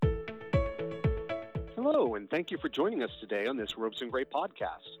Hello, and thank you for joining us today on this Ropes and Gray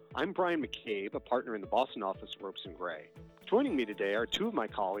podcast. I'm Brian McCabe, a partner in the Boston office of Ropes and Gray. Joining me today are two of my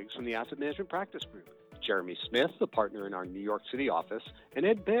colleagues from the Asset Management Practice Group, Jeremy Smith, a partner in our New York City office, and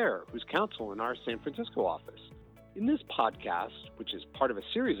Ed Baer, who's counsel in our San Francisco office. In this podcast, which is part of a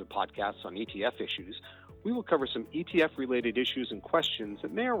series of podcasts on ETF issues, we will cover some ETF-related issues and questions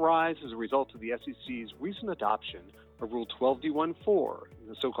that may arise as a result of the SEC's recent adoption of Rule 12d-1-4,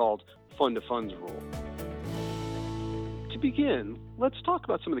 the so-called fund-to-funds rule. To begin, let's talk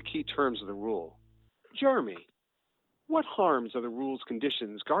about some of the key terms of the rule. Jeremy, what harms are the rule's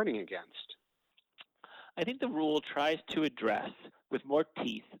conditions guarding against? I think the rule tries to address, with more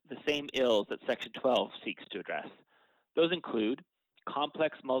teeth, the same ills that Section 12 seeks to address. Those include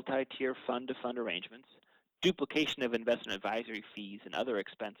complex multi-tier fund-to-fund arrangements, duplication of investment advisory fees and other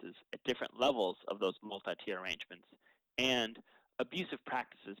expenses at different levels of those multi-tier arrangements, and abusive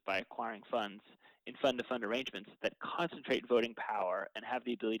practices by acquiring funds in fund-to-fund arrangements that concentrate voting power and have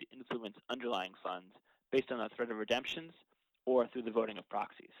the ability to influence underlying funds based on the threat of redemptions or through the voting of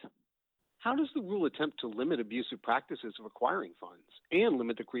proxies. How does the rule attempt to limit abusive practices of acquiring funds and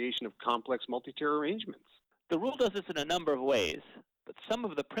limit the creation of complex multi-tier arrangements? The rule does this in a number of ways, but some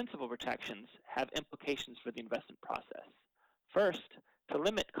of the principal protections have implications for the investment process. First, to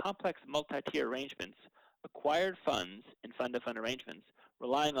limit complex multi-tier arrangements, acquired funds in fund-to-fund arrangements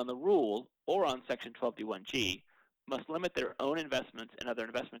relying on the rule or on Section 12d-1-G must limit their own investments in other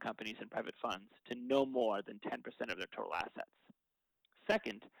investment companies and private funds to no more than 10% of their total assets.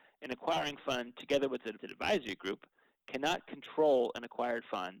 Second, an acquiring fund, together with its advisory group, cannot control an acquired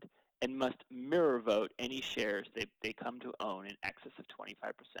fund and must mirror vote any shares they come to own in excess of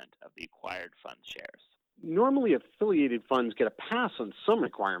 25% of the acquired fund's shares. Normally, affiliated funds get a pass on some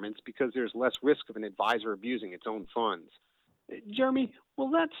requirements because there's less risk of an advisor abusing its own funds. Jeremy, will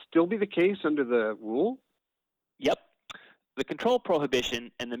that still be the case under the rule? Yep. The control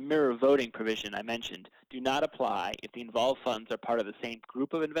prohibition and the mirror voting provision I mentioned do not apply if the involved funds are part of the same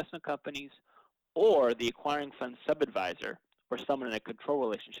group of investment companies or the acquiring fund's sub-advisor or someone in a control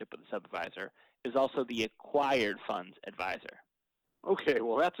relationship with the sub-advisor is also the acquired fund's advisor. Okay,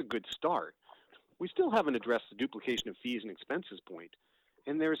 well, that's a good start. We still haven't addressed the duplication of fees and expenses point,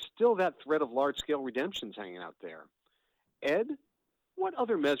 and there's still that threat of large-scale redemptions hanging out there. Ed, what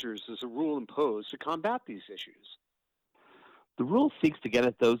other measures does the rule impose to combat these issues? The rule seeks to get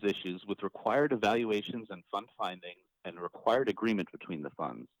at those issues with required evaluations and fund findings and a required agreement between the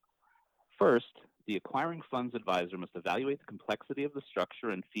funds. First, the acquiring fund's advisor must evaluate the complexity of the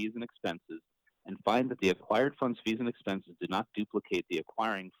structure and fees and expenses and find that the acquired fund's fees and expenses do not duplicate the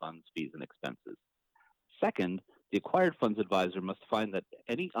acquiring fund's fees and expenses. Second, the acquired fund's advisor must find that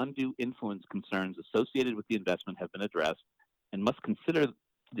any undue influence concerns associated with the investment have been addressed and must consider,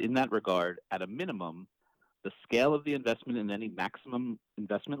 in that regard, at a minimum, the scale of the investment and any maximum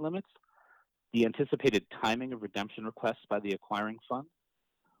investment limits, the anticipated timing of redemption requests by the acquiring fund,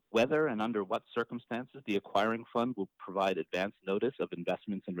 whether and under what circumstances the acquiring fund will provide advance notice of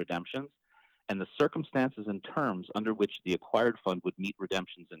investments and redemptions, and the circumstances and terms under which the acquired fund would meet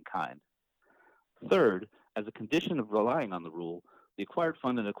redemptions in kind. Third, as a condition of relying on the rule, the acquired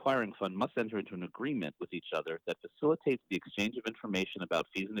fund and acquiring fund must enter into an agreement with each other that facilitates the exchange of information about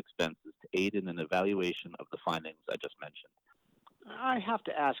fees and expenses to aid in an evaluation of the findings I just mentioned. I have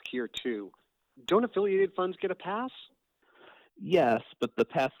to ask here, too. Don't affiliated funds get a pass? Yes, but the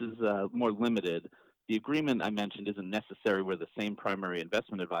pass is more limited. The agreement I mentioned isn't necessary where the same primary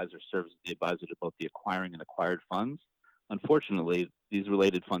investment advisor serves as the advisor to both the acquiring and acquired funds. Unfortunately, these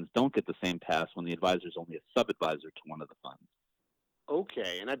related funds don't get the same pass when the advisor is only a sub-advisor to one of the funds.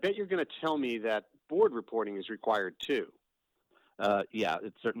 Okay, and I bet you're going to tell me that board reporting is required too. Yeah,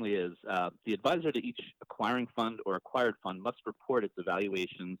 it certainly is. The advisor to each acquiring fund or acquired fund must report its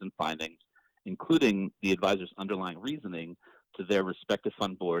evaluations and findings, including the advisor's underlying reasoning, to their respective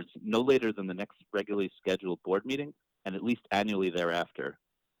fund boards no later than the next regularly scheduled board meeting and at least annually thereafter.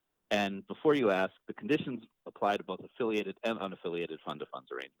 And before you ask, the conditions apply to both affiliated and unaffiliated fund-to-funds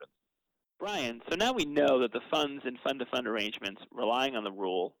arrangements. Brian, so now we know that the funds in fund-to-fund arrangements relying on the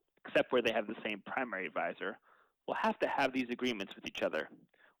rule, except where they have the same primary advisor, will have to have these agreements with each other.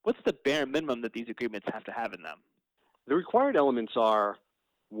 What's the bare minimum that these agreements have to have in them? The required elements are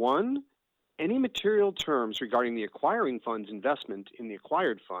 1. Any material terms regarding the acquiring fund's investment in the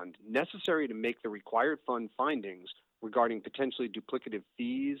acquired fund necessary to make the required fund findings regarding potentially duplicative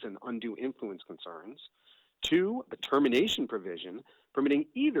fees and undue influence concerns. 2, a termination provision permitting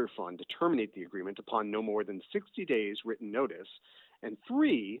either fund to terminate the agreement upon no more than 60 days written notice. And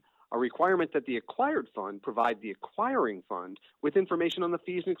 3, a requirement that the acquired fund provide the acquiring fund with information on the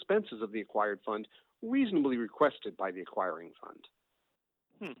fees and expenses of the acquired fund reasonably requested by the acquiring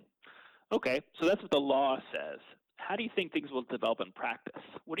fund. Okay, so that's what the law says. How do you think things will develop in practice?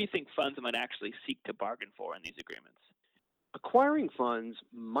 What do you think funds might actually seek to bargain for in these agreements? Acquiring funds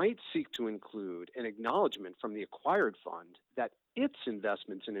might seek to include an acknowledgement from the acquired fund that its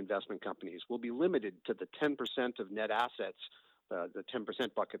investments in investment companies will be limited to the 10% of net assets, the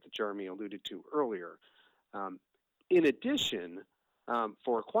 10% bucket that Jeremy alluded to earlier. In addition,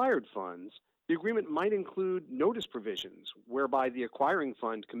 for acquired funds, the agreement might include notice provisions whereby the acquiring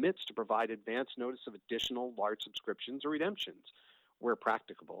fund commits to provide advance notice of additional large subscriptions or redemptions where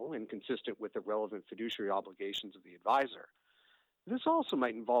practicable and consistent with the relevant fiduciary obligations of the advisor. This also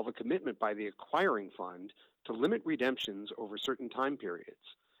might involve a commitment by the acquiring fund to limit redemptions over certain time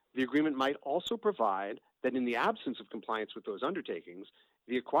periods. The agreement might also provide that in the absence of compliance with those undertakings,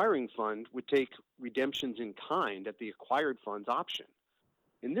 the acquiring fund would take redemptions in kind at the acquired fund's option.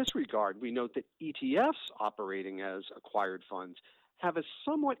 In this regard, we note that ETFs operating as acquired funds have a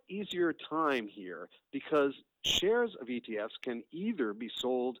somewhat easier time here because shares of ETFs can either be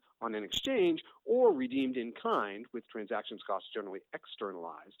sold on an exchange or redeemed in kind, with transactions costs generally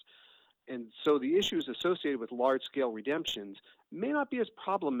externalized. And so the issues associated with large-scale redemptions may not be as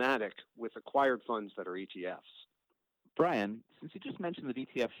problematic with acquired funds that are ETFs. Brian, since you just mentioned that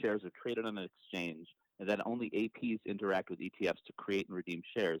ETF shares are traded on an exchange and that only APs interact with ETFs to create and redeem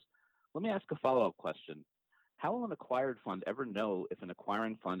shares, let me ask a follow-up question. How will an acquired fund ever know if an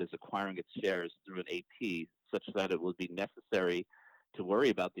acquiring fund is acquiring its shares through an AP such that it will be necessary to worry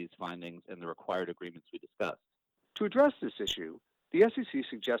about these findings and the required agreements we discussed? To address this issue, the SEC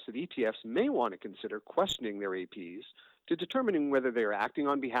suggests that ETFs may want to consider questioning their APs to determining whether they are acting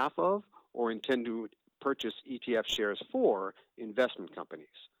on behalf of or intend to purchase ETF shares for investment companies.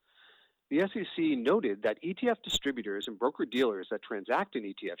 The SEC noted that ETF distributors and broker-dealers that transact in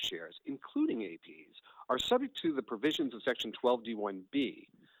ETF shares, including APs, are subject to the provisions of Section 12D1B.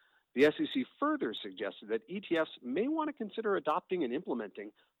 The SEC further suggested that ETFs may want to consider adopting and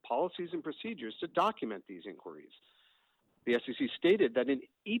implementing policies and procedures to document these inquiries. The SEC stated that an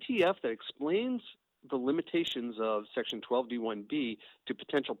ETF that explains the limitations of Section 12D1B to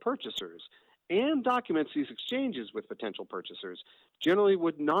potential purchasers and documents these exchanges with potential purchasers generally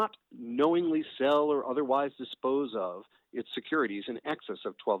would not knowingly sell or otherwise dispose of its securities in excess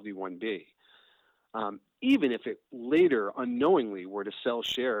of 12D1B, even if it later unknowingly were to sell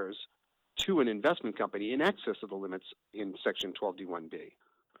shares to an investment company in excess of the limits in Section 12D1B.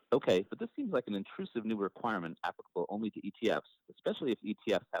 Okay, but this seems like an intrusive new requirement applicable only to ETFs, especially if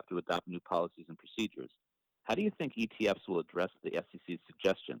ETFs have to adopt new policies and procedures. How do you think ETFs will address the SEC's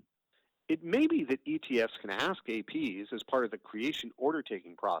suggestion? It may be that ETFs can ask APs as part of the creation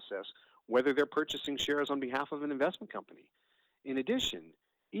order-taking process whether they're purchasing shares on behalf of an investment company. In addition,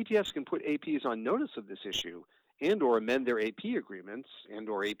 ETFs can put APs on notice of this issue and or amend their AP agreements and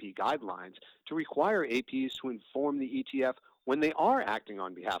or AP guidelines to require APs to inform the ETF when they are acting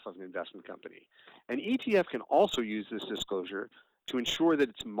on behalf of an investment company. An ETF can also use this disclosure to ensure that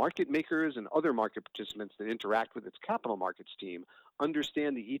its market makers and other market participants that interact with its capital markets team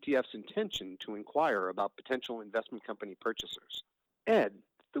understand the ETF's intention to inquire about potential investment company purchasers. Ed,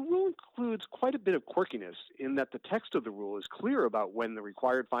 the rule includes quite a bit of quirkiness in that the text of the rule is clear about when the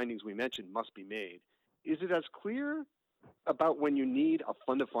required findings we mentioned must be made. Is it as clear about when you need a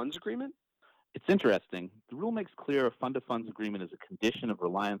fund-of-funds agreement? It's interesting. The rule makes clear a fund-of-funds agreement is a condition of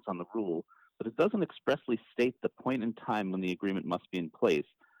reliance on the rule, but it doesn't expressly state the point in time when the agreement must be in place,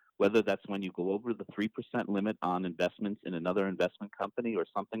 whether that's when you go over the 3% limit on investments in another investment company or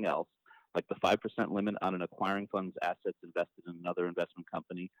something else, like the 5% limit on an acquiring fund's assets invested in another investment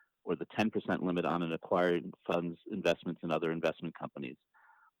company, or the 10% limit on an acquiring fund's investments in other investment companies.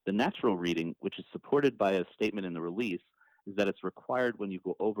 The natural reading, which is supported by a statement in the release, is that it's required when you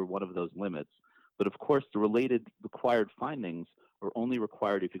go over one of those limits. But of course, the related required findings are only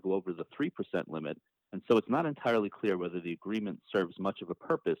required if you go over the 3% limit, and so it's not entirely clear whether the agreement serves much of a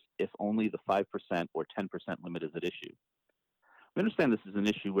purpose if only the 5% or 10% limit is at issue. We understand this is an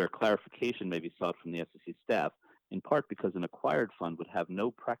issue where clarification may be sought from the SEC staff, in part because an acquired fund would have no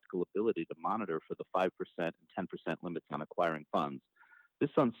practical ability to monitor for the 5% and 10% limits on acquiring funds. This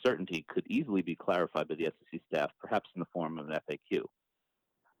uncertainty could easily be clarified by the SEC staff, perhaps in the form of an FAQ.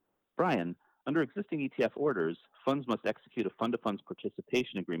 Brian, under existing ETF orders, funds must execute a fund-to-funds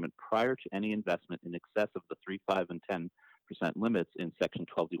participation agreement prior to any investment in excess of the 3, 5, and 10% limits in Section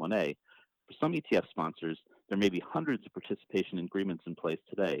 12D1A. For some ETF sponsors, there may be hundreds of participation agreements in place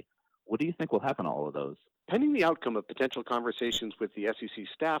today. What do you think will happen to all of those? Pending the outcome of potential conversations with the SEC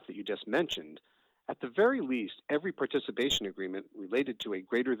staff that you just mentioned, at the very least, every participation agreement related to a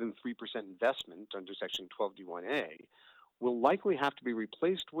greater than 3% investment under Section 12D1A will likely have to be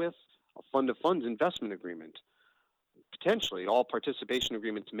replaced with a fund-of-funds investment agreement. Potentially, all participation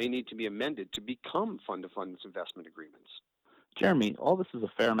agreements may need to be amended to become fund-of-funds investment agreements. Jeremy, all this is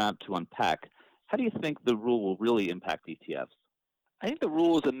a fair amount to unpack. How do you think the rule will really impact ETFs? I think the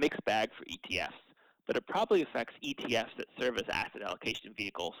rule is a mixed bag for ETFs, but it probably affects ETFs that serve as asset allocation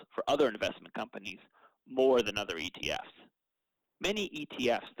vehicles for other investment companies more than other ETFs. Many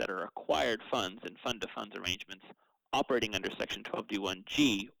ETFs that are acquired funds and fund-to-funds arrangements operating under Section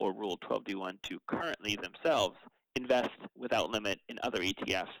 12D1G or Rule 12D1.2 currently themselves invest without limit in other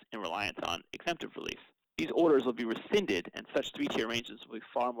ETFs in reliance on exemptive relief. These orders will be rescinded, and such three-tier arrangements will be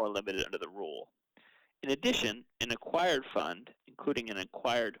far more limited under the rule. In addition, an acquired fund, including an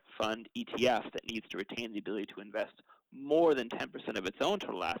acquired fund ETF that needs to retain the ability to invest more than 10% of its own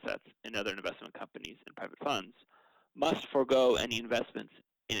total assets in other investment companies and private funds, must forego any investments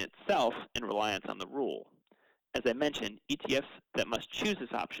in itself in reliance on the rule. As I mentioned, ETFs that must choose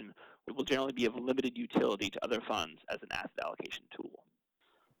this option will generally be of limited utility to other funds as an asset allocation tool.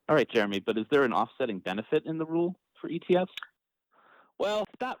 All right, Jeremy, but is there an offsetting benefit in the rule for ETFs? Well,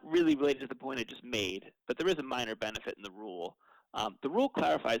 it's not really related to the point I just made, but there is a minor benefit in the rule. The rule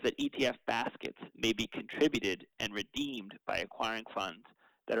clarifies that ETF baskets may be contributed and redeemed by acquiring funds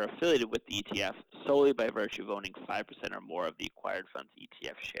that are affiliated with the ETF solely by virtue of owning 5% or more of the acquired fund's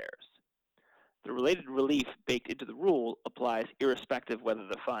ETF shares. The related relief baked into the rule applies irrespective whether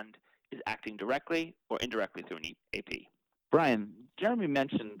the fund is acting directly or indirectly through an AP. Brian, Jeremy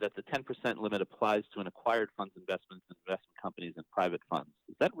mentioned that the 10% limit applies to an acquired fund's investments in investment companies and private funds.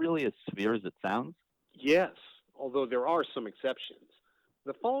 Is that really as severe as it sounds? Yes, although there are some exceptions.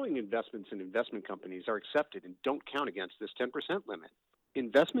 The following investments in investment companies are accepted and don't count against this 10% limit.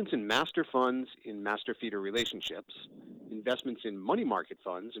 Investments in master funds in master feeder relationships, investments in money market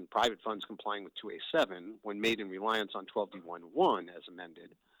funds and private funds complying with 2A7 when made in reliance on 12D1.1 as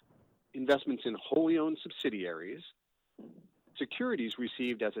amended, investments in wholly owned subsidiaries, securities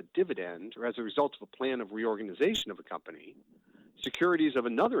received as a dividend or as a result of a plan of reorganization of a company, securities of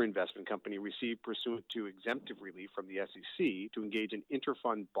another investment company received pursuant to exemptive relief from the SEC to engage in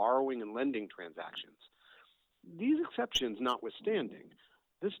interfund borrowing and lending transactions. These exceptions notwithstanding,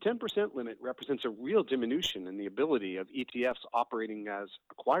 this 10% limit represents a real diminution in the ability of ETFs operating as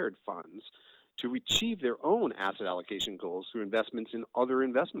acquired funds to achieve their own asset allocation goals through investments in other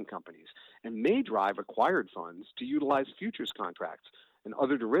investment companies, and may drive acquired funds to utilize futures contracts and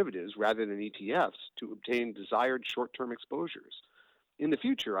other derivatives rather than ETFs to obtain desired short-term exposures. In the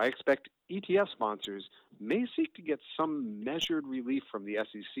future, I expect ETF sponsors may seek to get some measured relief from the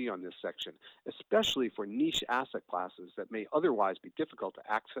SEC on this section, especially for niche asset classes that may otherwise be difficult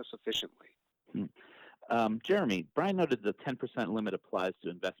to access efficiently. Jeremy, Brian noted the 10% limit applies to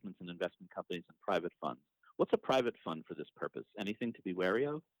investments in investment companies and private funds. What's a private fund for this purpose? Anything to be wary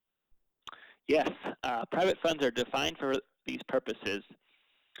of? Yes, private funds are defined for these purposes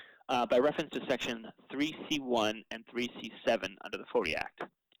by reference to Section 3C1 and 3C7 under the 40 Act.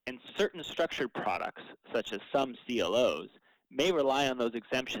 And certain structured products, such as some CLOs, may rely on those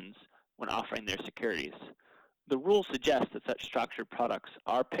exemptions when offering their securities. The rule suggests that such structured products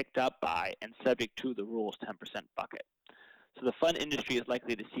are picked up by and subject to the rule's 10% bucket. So the fund industry is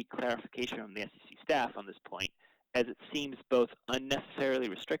likely to seek clarification from the SEC staff on this point, as it seems both unnecessarily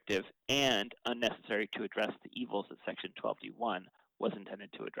restrictive and unnecessary to address the evils that Section 12D1 was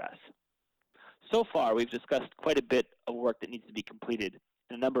intended to address. So far, we've discussed quite a bit of work that needs to be completed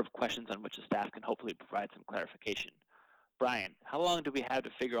and a number of questions on which the staff can hopefully provide some clarification. Brian, how long do we have to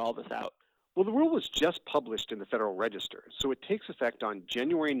figure all this out? Well, the rule was just published in the Federal Register, so it takes effect on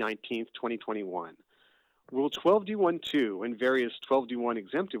January 19th, 2021. Rule 12D1.2 and various 12D1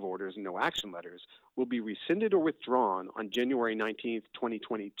 exemptive orders and no action letters will be rescinded or withdrawn on January 19th,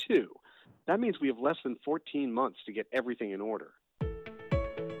 2022. That means we have less than 14 months to get everything in order.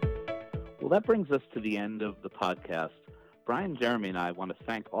 Well, that brings us to the end of the podcast. Brian, Jeremy, and I want to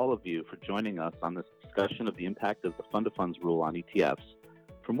thank all of you for joining us on this discussion of the impact of the fund-of-funds rule on ETFs.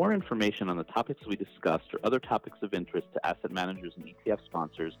 For more information on the topics we discussed or other topics of interest to asset managers and ETF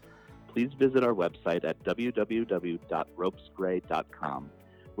sponsors, please visit our website at www.ropesgray.com,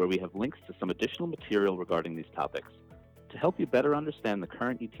 where we have links to some additional material regarding these topics. To help you better understand the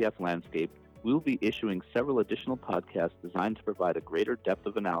current ETF landscape, we will be issuing several additional podcasts designed to provide a greater depth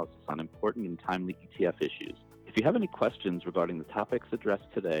of analysis on important and timely ETF issues. If you have any questions regarding the topics addressed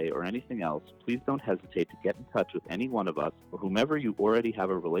today or anything else, please don't hesitate to get in touch with any one of us or whomever you already have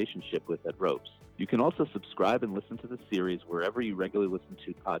a relationship with at Ropes. You can also subscribe and listen to the series wherever you regularly listen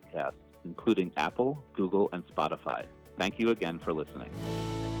to podcasts, including Apple, Google, and Spotify. Thank you again for listening.